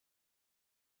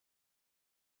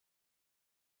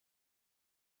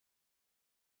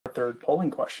Our third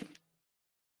polling question.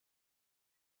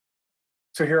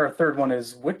 So here our third one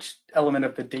is, which element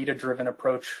of the data-driven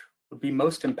approach would be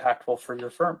most impactful for your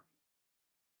firm?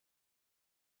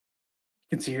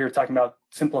 You can see here talking about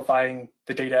simplifying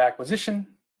the data acquisition,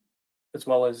 as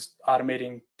well as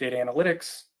automating data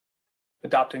analytics,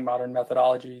 adopting modern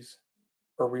methodologies,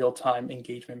 or real-time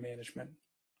engagement management.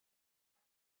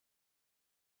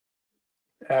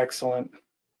 Excellent.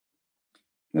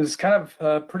 This is kind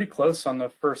of pretty close on the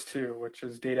first two, which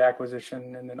is data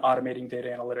acquisition and then automating data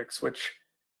analytics, which,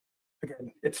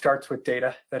 again, it starts with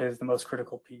data. That is the most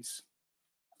critical piece.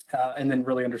 And then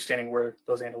really understanding where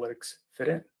those analytics fit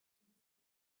in.